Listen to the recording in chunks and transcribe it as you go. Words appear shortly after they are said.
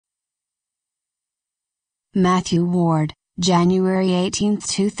Matthew Ward, January 18,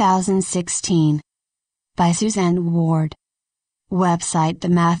 2016. By Suzanne Ward. Website The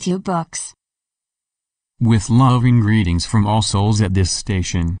Matthew Books. With loving greetings from all souls at this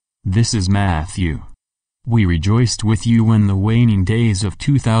station, this is Matthew. We rejoiced with you when the waning days of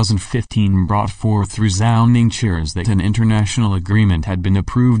 2015 brought forth resounding cheers that an international agreement had been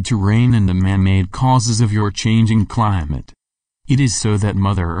approved to rein in the man-made causes of your changing climate. It is so that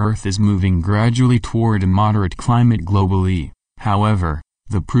Mother Earth is moving gradually toward a moderate climate globally. However,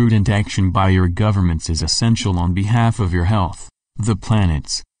 the prudent action by your governments is essential on behalf of your health, the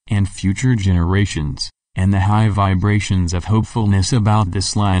planet's, and future generations, and the high vibrations of hopefulness about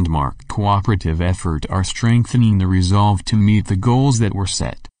this landmark cooperative effort are strengthening the resolve to meet the goals that were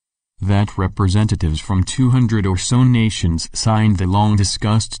set. That representatives from 200 or so nations signed the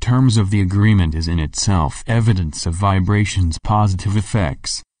long-discussed terms of the agreement is in itself evidence of vibration's positive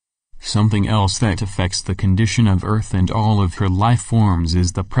effects. Something else that affects the condition of Earth and all of her life forms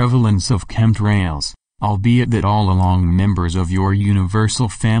is the prevalence of chemtrails, albeit that all along members of your universal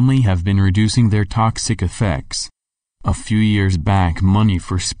family have been reducing their toxic effects. A few years back money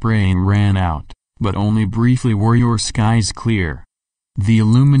for spraying ran out, but only briefly were your skies clear. The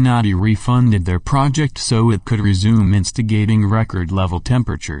Illuminati refunded their project so it could resume instigating record-level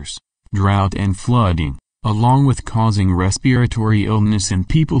temperatures, drought and flooding, along with causing respiratory illness in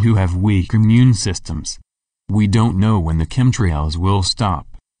people who have weak immune systems. We don't know when the chemtrails will stop,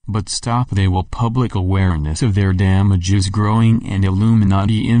 but stop they will. Public awareness of their damage is growing and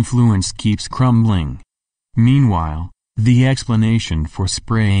Illuminati influence keeps crumbling. Meanwhile, the explanation for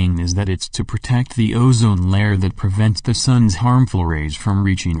spraying is that it's to protect the ozone layer that prevents the sun's harmful rays from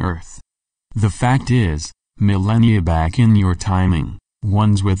reaching Earth. The fact is, millennia back in your timing,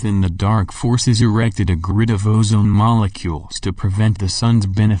 ones within the dark forces erected a grid of ozone molecules to prevent the sun's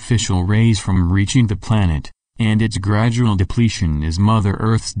beneficial rays from reaching the planet, and its gradual depletion is Mother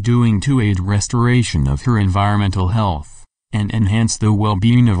Earth's doing to aid restoration of her environmental health, and enhance the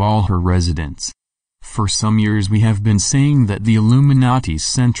well-being of all her residents. For some years we have been saying that the Illuminati's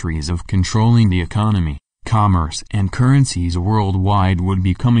centuries of controlling the economy, commerce and currencies worldwide would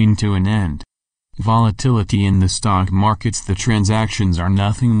be coming to an end. Volatility in the stock markets, the transactions are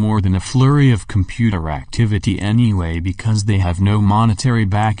nothing more than a flurry of computer activity anyway because they have no monetary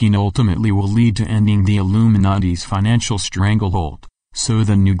backing, ultimately will lead to ending the Illuminati's financial stranglehold, so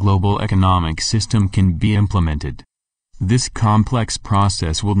the new global economic system can be implemented. This complex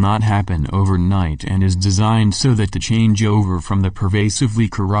process will not happen overnight and is designed so that the changeover from the pervasively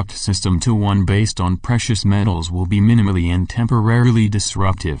corrupt system to one based on precious metals will be minimally and temporarily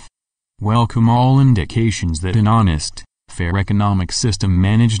disruptive. Welcome all indications that an honest, fair economic system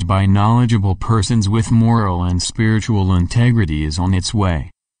managed by knowledgeable persons with moral and spiritual integrity is on its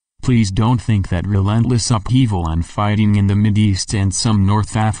way. Please don't think that relentless upheaval and fighting in the Mideast and some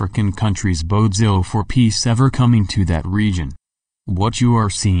North African countries bodes ill for peace ever coming to that region. What you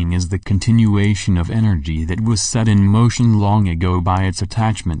are seeing is the continuation of energy that was set in motion long ago by its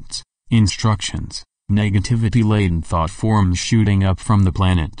attachments, instructions, negativity-laden thought forms shooting up from the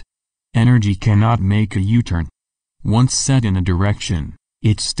planet. Energy cannot make a U-turn. Once set in a direction,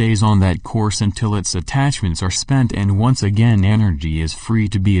 it stays on that course until its attachments are spent, and once again energy is free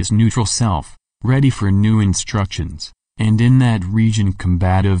to be its neutral self, ready for new instructions, and in that region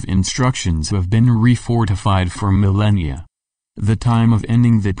combative instructions have been refortified for millennia. The time of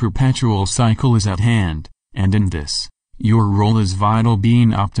ending the perpetual cycle is at hand, and in this, your role is vital,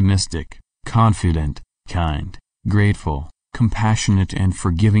 being optimistic, confident, kind, grateful, compassionate and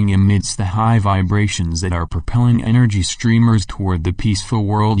forgiving amidst the high vibrations that are propelling energy streamers toward the peaceful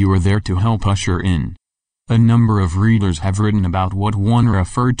world you are there to help usher in. A number of readers have written about what one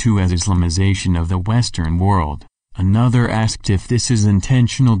referred to as Islamization of the Western world, another asked if this is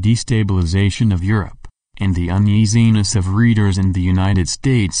intentional destabilization of Europe, and the uneasiness of readers in the United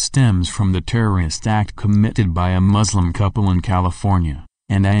States stems from the terrorist act committed by a Muslim couple in California,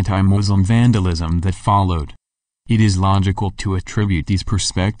 and anti-Muslim vandalism that followed. It is logical to attribute these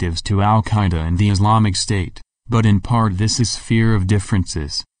perspectives to Al-Qaeda and the Islamic State, but in part this is fear of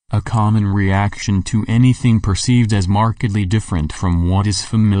differences, a common reaction to anything perceived as markedly different from what is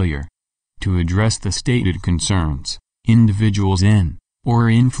familiar. To address the stated concerns, individuals in, or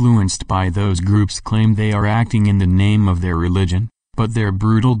influenced by those groups claim they are acting in the name of their religion, but their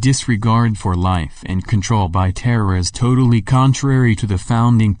brutal disregard for life and control by terror is totally contrary to the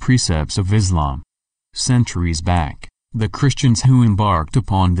founding precepts of Islam. Centuries back, the Christians who embarked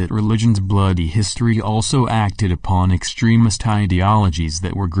upon that religion's bloody history also acted upon extremist ideologies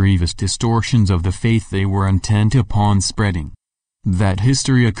that were grievous distortions of the faith they were intent upon spreading. That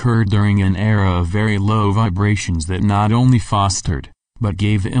history occurred during an era of very low vibrations that not only fostered, but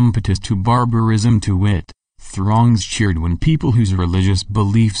gave impetus to barbarism, to wit. Throngs cheered when people whose religious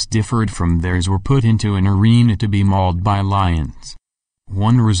beliefs differed from theirs were put into an arena to be mauled by lions.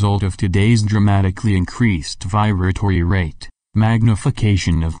 One result of today's dramatically increased vibratory rate,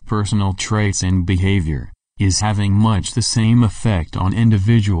 magnification of personal traits and behavior, is having much the same effect on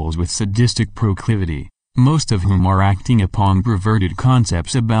individuals with sadistic proclivity, most of whom are acting upon perverted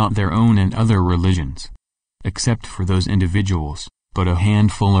concepts about their own and other religions. Except for those individuals, but a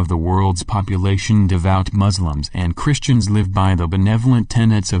handful of the world's population, devout Muslims and Christians, live by the benevolent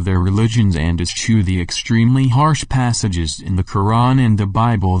tenets of their religions and eschew the extremely harsh passages in the Quran and the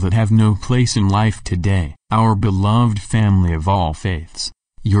Bible that have no place in life today. Our beloved family of all faiths,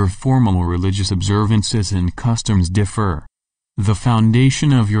 your formal religious observances and customs differ. The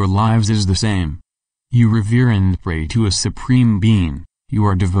foundation of your lives is the same. You revere and pray to a supreme being, you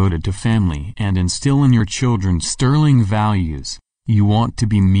are devoted to family and instill in your children sterling values, you want to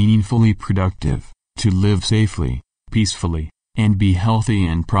be meaningfully productive, to live safely, peacefully, and be healthy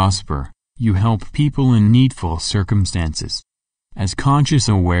and prosper, you help people in needful circumstances. As conscious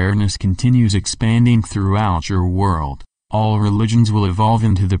awareness continues expanding throughout your world, all religions will evolve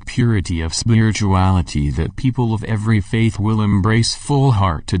into the purity of spirituality that people of every faith will embrace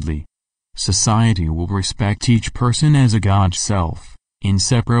full-heartedly. Society will respect each person as a God self,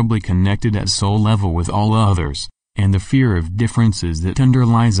 inseparably connected at soul level with all others, and the fear of differences that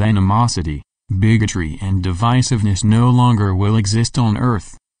underlies animosity, bigotry and divisiveness no longer will exist on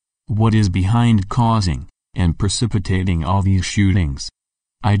earth. What is behind causing and precipitating all these shootings?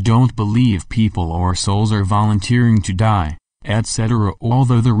 I don't believe people or souls are volunteering to die, etc.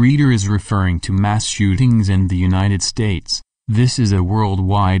 Although the reader is referring to mass shootings in the United States, this is a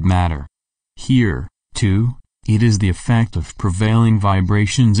worldwide matter. Here, too, it is the effect of prevailing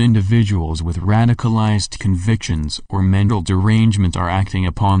vibrations. Individuals with radicalized convictions or mental derangement are acting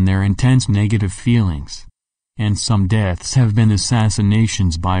upon their intense negative feelings. And some deaths have been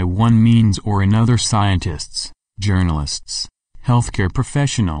assassinations by one means or another: scientists, journalists, healthcare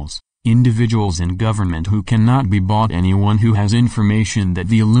professionals, individuals in government who cannot be bought, anyone who has information that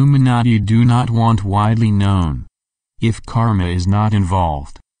the Illuminati do not want widely known. If karma is not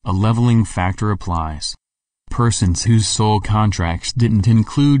involved, a leveling factor applies. Persons whose soul contracts didn't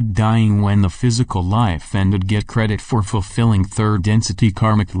include dying when the physical life ended get credit for fulfilling third-density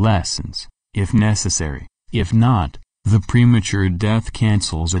karmic lessons, if necessary. If not, the premature death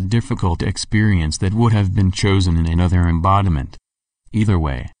cancels a difficult experience that would have been chosen in another embodiment. Either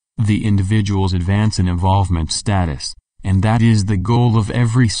way, the individuals advance in evolvement status, and that is the goal of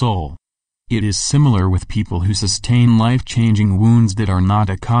every soul. It is similar with people who sustain life-changing wounds that are not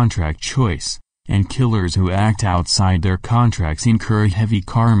a contract choice, and killers who act outside their contracts incur a heavy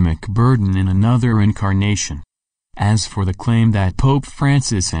karmic burden in another incarnation. As for the claim that Pope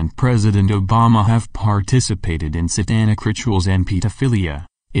Francis and President Obama have participated in satanic rituals and pedophilia,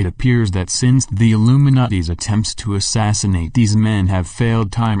 it appears that since the Illuminati's attempts to assassinate these men have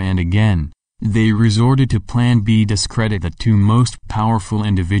failed time and again, they resorted to Plan B: discredit the two most powerful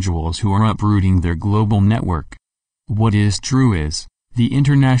individuals who are uprooting their global network. What is true is, the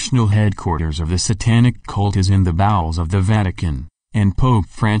international headquarters of the satanic cult is in the bowels of the Vatican, and Pope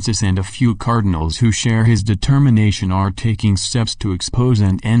Francis and a few cardinals who share his determination are taking steps to expose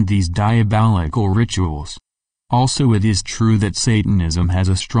and end these diabolical rituals. Also, it is true that Satanism has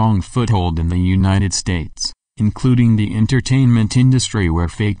a strong foothold in the United States, including the entertainment industry where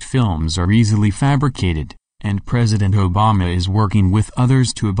faked films are easily fabricated, and President Obama is working with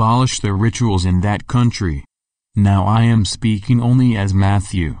others to abolish the rituals in that country. Now I am speaking only as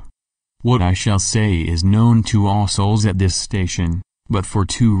Matthew. What I shall say is known to all souls at this station, but for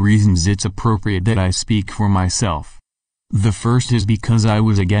two reasons it's appropriate that I speak for myself. The first is because I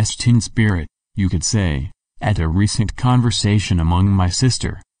was a guest in spirit, you could say, at a recent conversation among my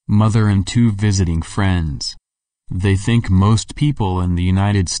sister, mother and two visiting friends. They think most people in the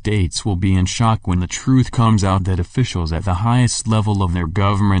United States will be in shock when the truth comes out that officials at the highest level of their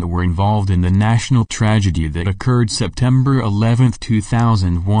government were involved in the national tragedy that occurred September 11,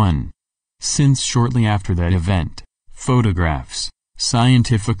 2001. Since shortly after that event, photographs,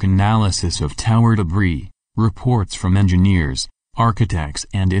 scientific analysis of tower debris, reports from engineers, architects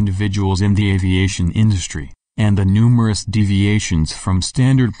and individuals in the aviation industry, and the numerous deviations from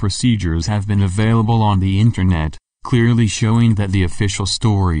standard procedures have been available on the internet, clearly showing that the official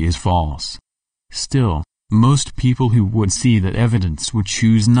story is false. Still, most people who would see that evidence would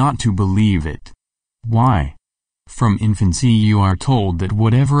choose not to believe it. Why? From infancy you are told that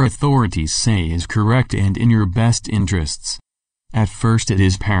whatever authorities say is correct and in your best interests. At first it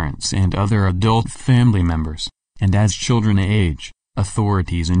is parents and other adult family members, and as children age,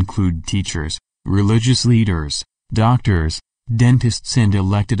 authorities include teachers, religious leaders, doctors, dentists and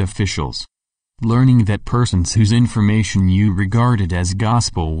elected officials. Learning that persons whose information you regarded as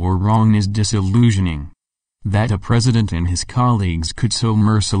gospel were wrong is disillusioning. That a president and his colleagues could so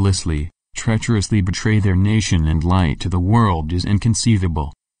mercilessly, treacherously betray their nation and lie to the world is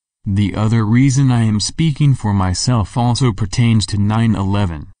inconceivable. The other reason I am speaking for myself also pertains to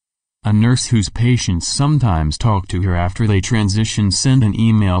 9/11. A nurse whose patients sometimes talk to her after they transition sent an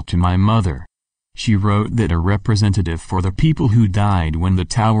email to my mother. She wrote that a representative for the people who died when the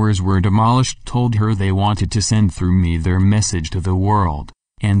towers were demolished told her they wanted to send through me their message to the world,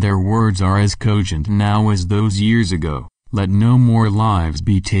 and their words are as cogent now as those years ago: let no more lives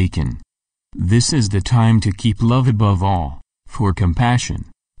be taken. This is the time to keep love above all, for compassion,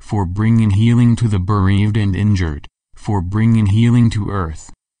 for bringing healing to the bereaved and injured, for bringing healing to earth.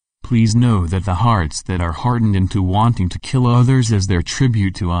 Please know that the hearts that are hardened into wanting to kill others as their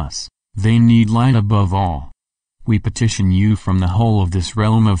tribute to us, they need light above all. We petition you from the whole of this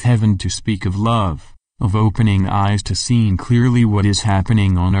realm of heaven to speak of love, of opening eyes to seeing clearly what is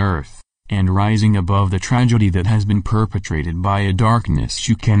happening on earth, and rising above the tragedy that has been perpetrated by a darkness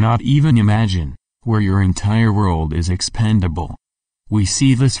you cannot even imagine, where your entire world is expendable. We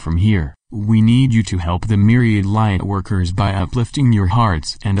see this from here. We need you to help the myriad light workers by uplifting your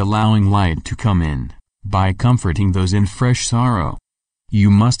hearts and allowing light to come in, by comforting those in fresh sorrow. You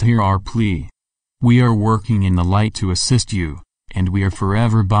must hear our plea. We are working in the light to assist you, and we are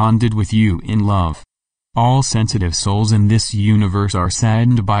forever bonded with you in love. All sensitive souls in this universe are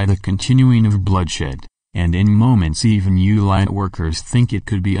saddened by the continuing of bloodshed, and in moments even you light workers think it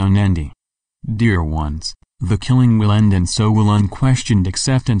could be unending. Dear ones, the killing will end and so will unquestioned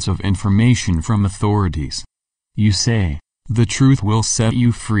acceptance of information from authorities. You say, the truth will set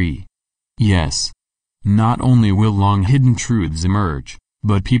you free. Yes. Not only will long-hidden truths emerge,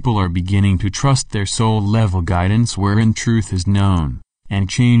 but people are beginning to trust their soul-level guidance wherein truth is known, and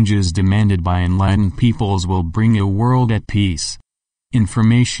changes demanded by enlightened peoples will bring a world at peace.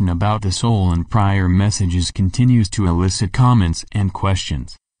 Information about the soul in prior messages continues to elicit comments and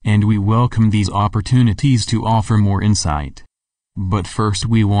questions, and we welcome these opportunities to offer more insight. But first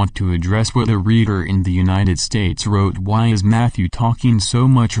we want to address what a reader in the United States wrote. Why is Matthew talking so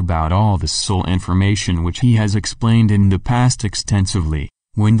much about all this soul information which he has explained in the past extensively,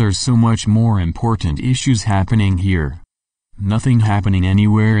 when there's so much more important issues happening here? Nothing happening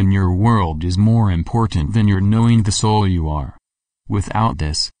anywhere in your world is more important than your knowing the soul you are. Without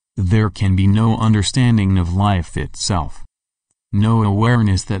this, there can be no understanding of life itself. No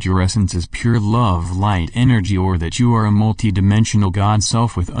awareness that your essence is pure love light energy, or that you are a multidimensional God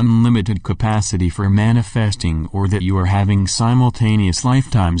self with unlimited capacity for manifesting, or that you are having simultaneous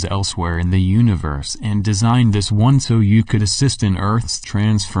lifetimes elsewhere in the universe and designed this one so you could assist in Earth's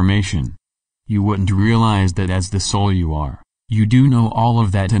transformation. You wouldn't realize that as the soul you are, you do know all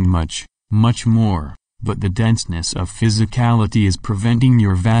of that and much, much more. But the denseness of physicality is preventing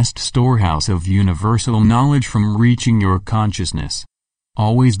your vast storehouse of universal knowledge from reaching your consciousness.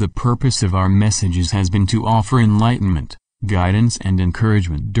 Always the purpose of our messages has been to offer enlightenment, guidance and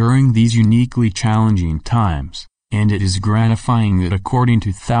encouragement during these uniquely challenging times, and it is gratifying that according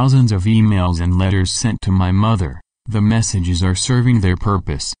to thousands of emails and letters sent to my mother, the messages are serving their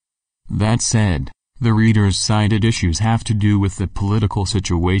purpose. That said, the reader's cited issues have to do with the political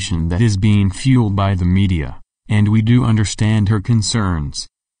situation that is being fueled by the media, and we do understand her concerns.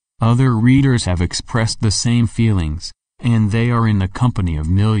 Other readers have expressed the same feelings, and they are in the company of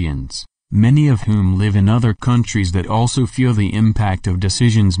millions, many of whom live in other countries that also feel the impact of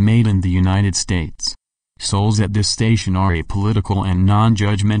decisions made in the United States. Souls at this station are apolitical and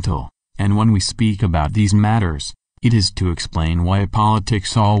non-judgmental, and when we speak about these matters, it is to explain why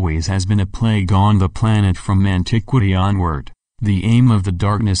politics always has been a plague on the planet from antiquity onward. The aim of the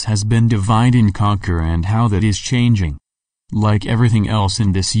darkness has been divide and conquer, and how that is changing. Like everything else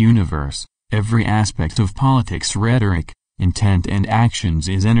in this universe, every aspect of politics, rhetoric, intent and actions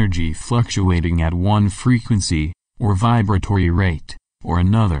is energy fluctuating at one frequency, or vibratory rate, or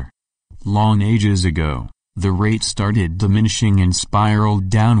another. Long ages ago, the rate started diminishing and spiraled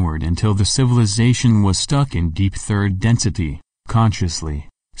downward until the civilization was stuck in deep third density, consciously,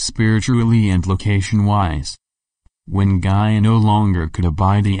 spiritually and location-wise. When Gaia no longer could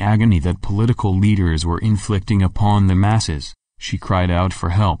abide the agony that political leaders were inflicting upon the masses, she cried out for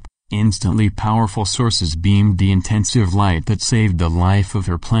help. Instantly powerful sources beamed the intensive light that saved the life of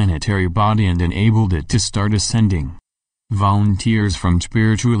her planetary body and enabled it to start ascending. Volunteers from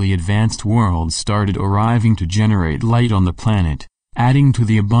spiritually advanced worlds started arriving to generate light on the planet, adding to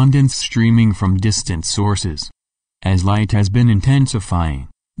the abundance streaming from distant sources. As light has been intensifying,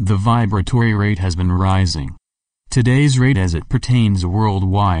 the vibratory rate has been rising. Today's rate as it pertains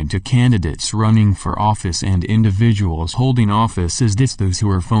worldwide to candidates running for office and individuals holding office is this: those who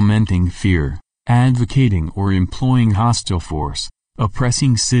are fomenting fear, advocating or employing hostile force,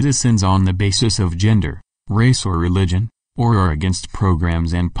 oppressing citizens on the basis of gender, race or religion, or are against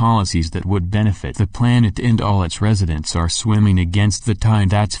programs and policies that would benefit the planet and all its residents, are swimming against the tide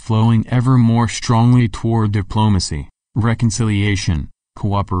that's flowing ever more strongly toward diplomacy, reconciliation,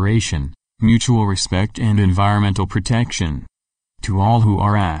 cooperation, mutual respect and environmental protection. To all who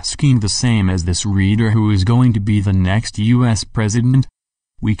are asking the same as this reader, who is going to be the next U.S. president?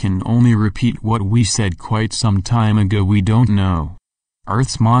 We can only repeat what we said quite some time ago: we don't know.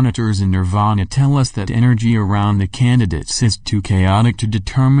 Earth's monitors in Nirvana tell us that energy around the candidates is too chaotic to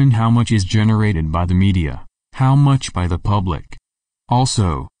determine how much is generated by the media, how much by the public.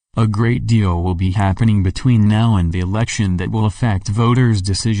 Also, a great deal will be happening between now and the election that will affect voters'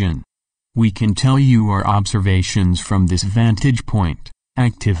 decision. We can tell you our observations from this vantage point: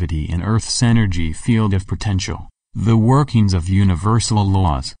 activity in Earth's energy field of potential, the workings of universal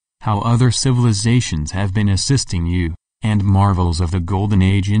laws, how other civilizations have been assisting you, and marvels of the Golden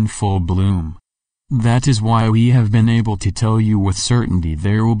Age in full bloom. That is why we have been able to tell you with certainty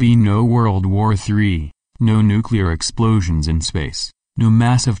there will be no World War III, no nuclear explosions in space, no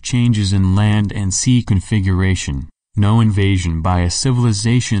massive changes in land and sea configuration, no invasion by a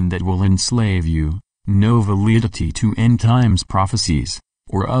civilization that will enslave you, no validity to end times prophecies,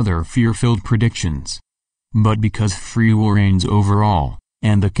 or other fear-filled predictions. But because free will reigns over all,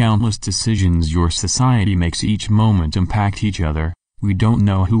 and the countless decisions your society makes each moment impact each other, we don't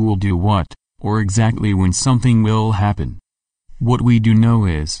know who will do what, or exactly when something will happen. What we do know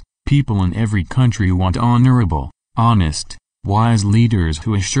is, people in every country want honorable, honest, wise leaders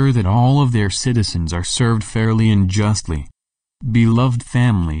who assure that all of their citizens are served fairly and justly. Beloved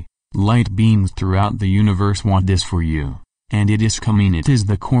family, light beings throughout the universe want this for you, and it is coming. It is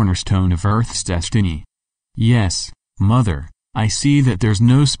the cornerstone of Earth's destiny. Yes, Mother, I see that there's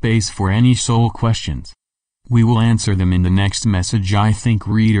no space for any soul questions. We will answer them in the next message. I think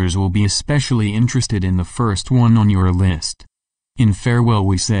readers will be especially interested in the first one on your list. In farewell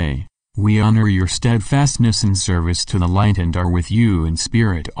we say, we honor your steadfastness and service to the light and are with you in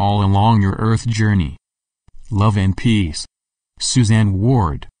spirit all along your earth journey. Love and peace. Suzanne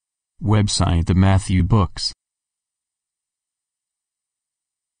Ward. Website: The Matthew Books.